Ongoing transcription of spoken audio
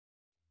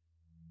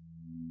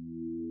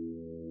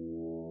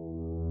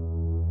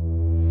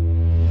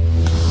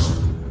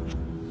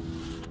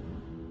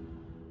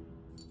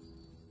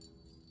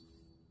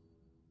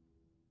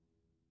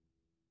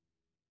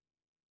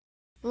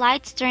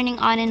Lights turning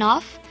on and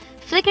off.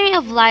 Flickering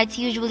of lights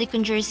usually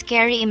conjures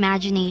scary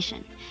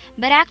imagination,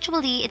 but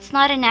actually it's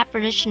not an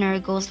apparition or a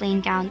ghostly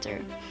encounter.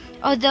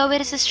 Although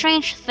it is a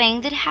strange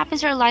thing that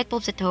happens to our light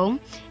bulbs at home,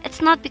 it's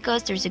not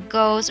because there's a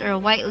ghost or a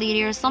white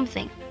lady or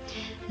something.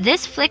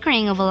 This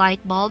flickering of a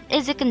light bulb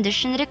is a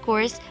condition that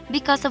occurs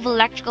because of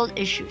electrical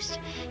issues.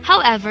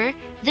 However,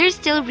 there's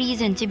still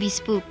reason to be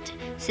spooked,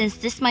 since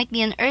this might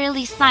be an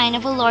early sign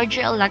of a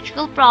larger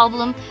electrical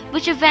problem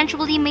which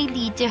eventually may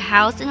lead to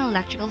house and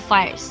electrical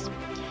fires.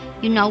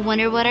 You now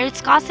wonder what are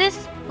its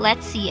causes?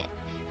 Let's see it.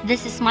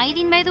 This is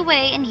Mylene, by the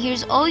way, and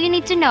here's all you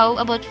need to know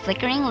about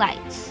flickering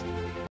lights.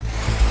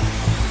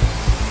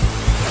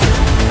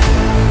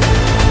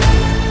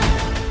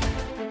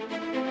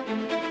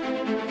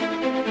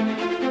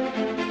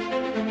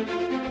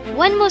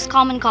 One most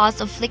common cause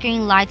of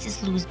flickering lights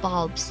is loose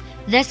bulbs.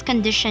 This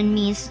condition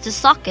means the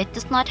socket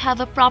does not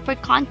have a proper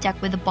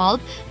contact with the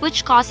bulb,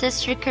 which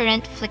causes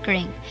recurrent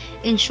flickering.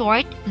 In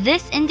short,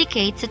 this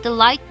indicates that the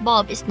light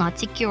bulb is not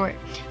secure.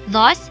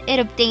 Thus, it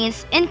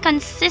obtains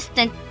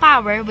inconsistent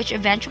power, which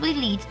eventually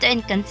leads to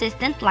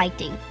inconsistent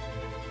lighting.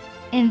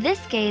 In this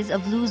case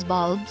of loose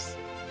bulbs,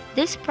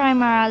 this is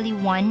primarily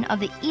one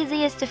of the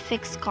easiest to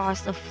fix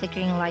cause of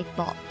flickering light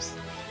bulbs.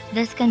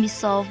 This can be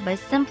solved by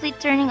simply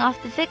turning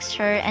off the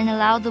fixture and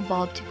allow the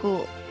bulb to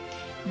cool.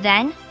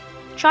 Then,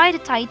 try to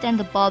tighten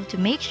the bulb to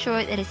make sure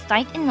it is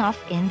tight enough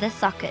in the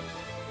socket.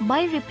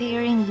 By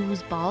repairing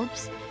loose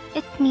bulbs,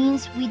 it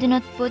means we do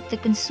not put the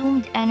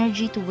consumed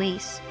energy to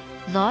waste,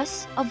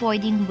 thus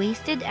avoiding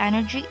wasted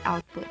energy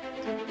output.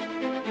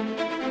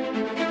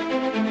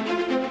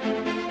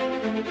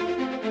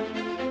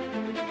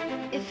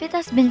 If it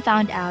has been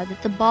found out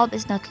that the bulb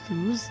is not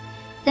loose,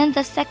 then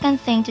the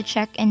second thing to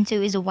check into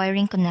is a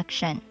wiring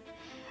connection.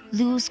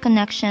 Loose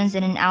connections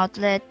in an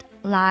outlet,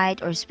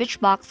 light, or switch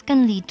box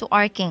can lead to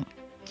arcing.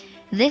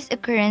 This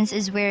occurrence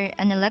is where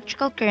an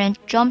electrical current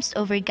jumps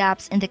over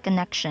gaps in the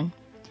connection.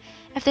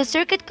 If the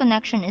circuit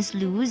connection is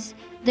loose,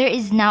 there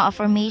is now a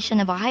formation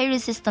of a high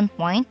resistance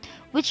point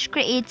which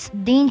creates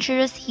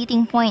dangerous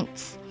heating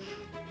points.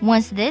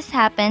 Once this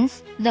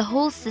happens, the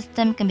whole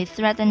system can be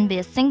threatened by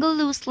a single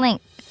loose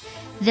link.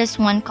 This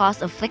one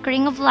cause of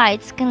flickering of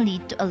lights can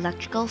lead to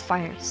electrical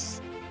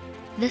fires.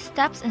 The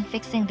steps in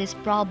fixing these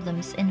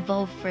problems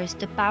involve first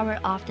to power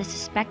off the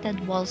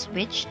suspected wall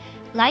switch,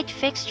 light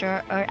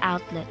fixture, or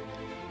outlet.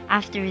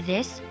 After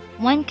this,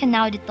 one can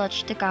now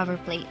detach the cover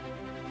plate.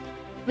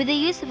 With the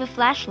use of a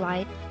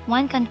flashlight,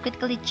 one can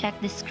quickly check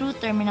the screw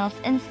terminals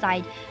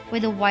inside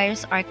where the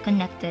wires are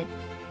connected.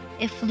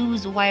 If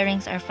loose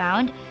wirings are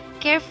found,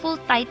 careful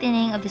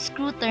tightening of the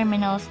screw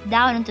terminals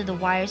down into the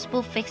wires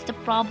will fix the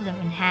problem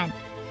in hand.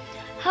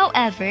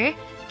 However,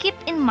 keep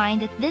in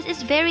mind that this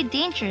is very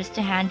dangerous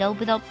to handle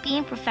without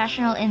being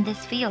professional in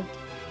this field.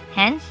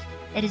 Hence,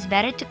 it is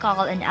better to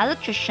call an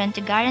electrician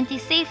to guarantee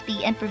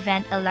safety and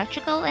prevent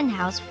electrical and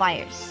house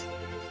fires.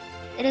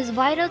 It is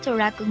vital to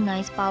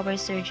recognize power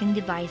surging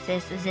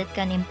devices as it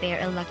can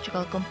impair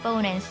electrical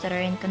components that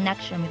are in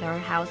connection with our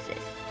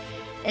houses.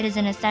 It is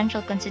an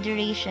essential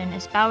consideration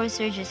as power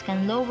surges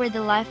can lower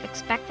the life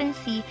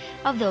expectancy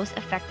of those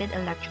affected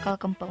electrical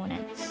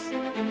components.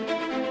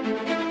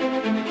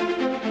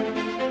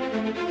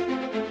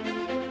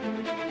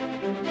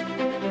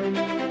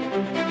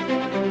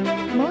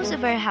 Most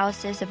of our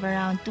houses have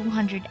around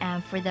 200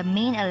 amp for the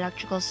main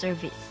electrical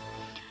service.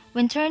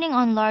 When turning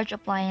on large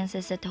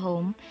appliances at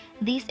home,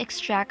 these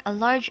extract a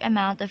large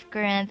amount of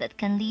current that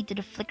can lead to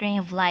the flickering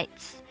of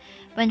lights.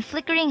 When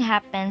flickering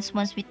happens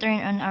once we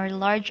turn on our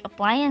large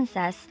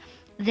appliances,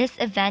 this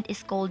event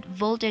is called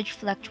voltage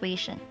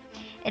fluctuation.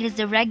 It is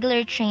the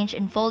regular change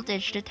in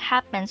voltage that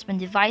happens when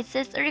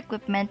devices or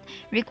equipment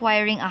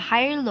requiring a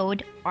higher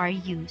load are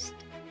used.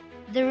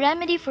 The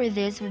remedy for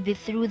this would be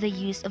through the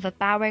use of a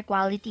power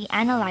quality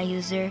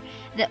analyzer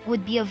that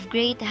would be of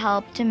great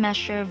help to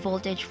measure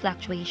voltage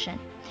fluctuation.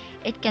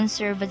 It can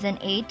serve as an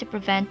aid to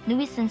prevent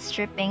nuisance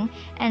tripping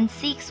and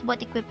seeks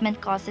what equipment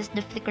causes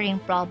the flickering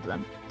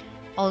problem.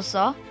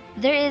 Also,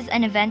 there is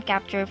an event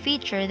capture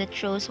feature that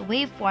shows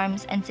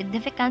waveforms and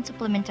significant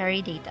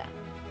supplementary data.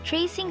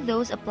 Tracing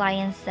those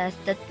appliances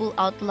that pull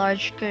out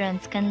large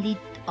currents can lead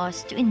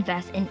us to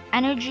invest in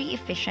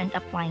energy-efficient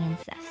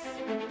appliances.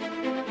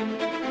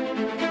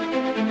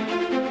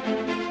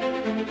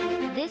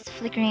 This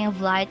flickering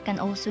of light can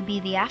also be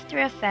the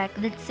after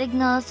effect that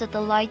signals that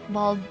the light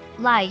bulb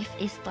life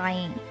is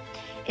dying.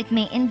 It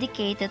may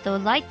indicate that the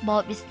light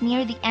bulb is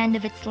near the end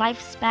of its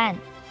lifespan.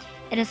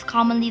 It is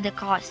commonly the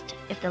cause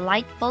if the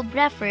light bulb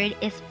referred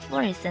is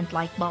fluorescent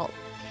light bulb.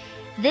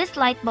 This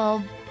light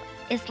bulb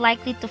is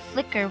likely to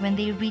flicker when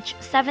they reach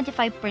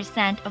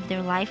 75% of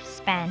their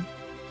lifespan.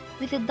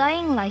 With a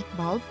dying light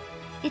bulb,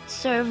 it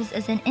serves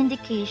as an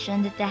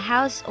indication that the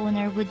house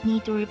owner would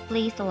need to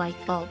replace the light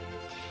bulb.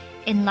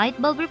 In light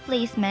bulb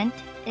replacement,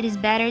 it is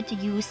better to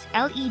use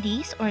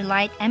LEDs or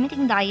light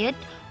emitting diode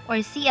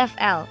or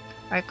CFL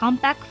or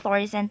compact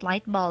fluorescent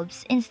light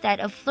bulbs instead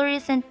of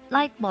fluorescent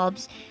light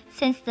bulbs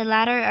since the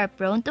latter are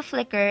prone to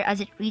flicker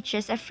as it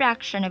reaches a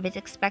fraction of its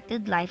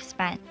expected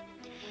lifespan.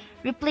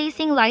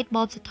 Replacing light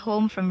bulbs at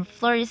home from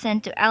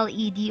fluorescent to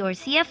LED or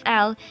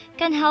CFL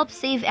can help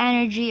save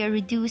energy or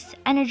reduce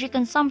energy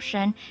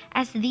consumption,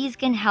 as these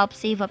can help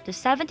save up to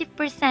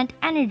 70%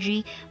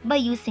 energy by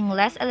using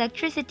less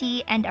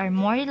electricity and are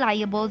more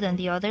reliable than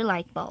the other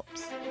light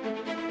bulbs.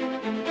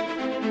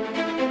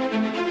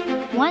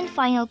 One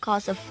final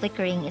cause of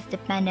flickering is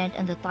dependent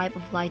on the type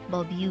of light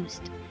bulb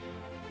used.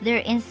 There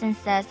are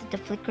instances that the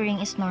flickering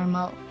is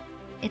normal.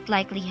 It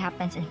likely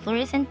happens in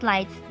fluorescent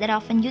lights that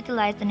often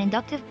utilize an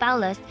inductive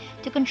ballast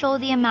to control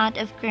the amount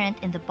of current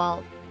in the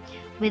bulb.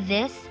 With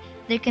this,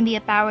 there can be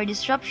a power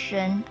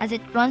disruption as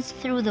it runs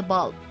through the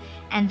bulb,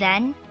 and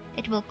then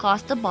it will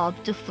cause the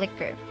bulb to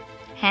flicker.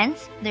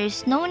 Hence, there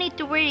is no need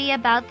to worry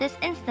about this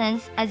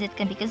instance as it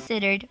can be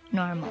considered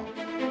normal.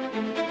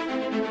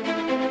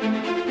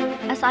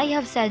 As I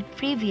have said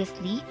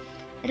previously,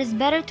 it is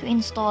better to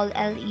install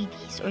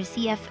LEDs or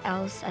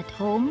CFLs at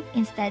home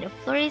instead of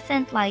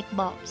fluorescent light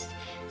bulbs,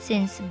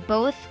 since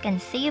both can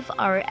save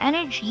our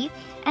energy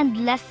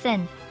and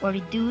lessen or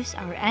reduce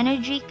our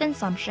energy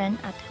consumption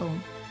at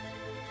home.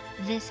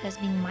 This has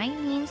been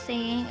Mylene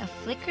saying a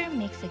flicker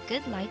makes a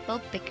good light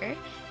bulb picker,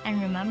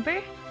 and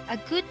remember, a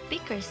good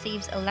picker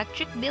saves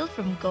electric bill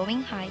from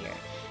going higher.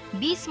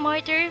 Be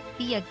smarter,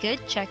 be a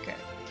good checker.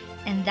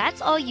 And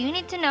that's all you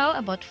need to know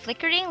about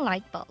flickering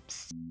light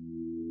bulbs.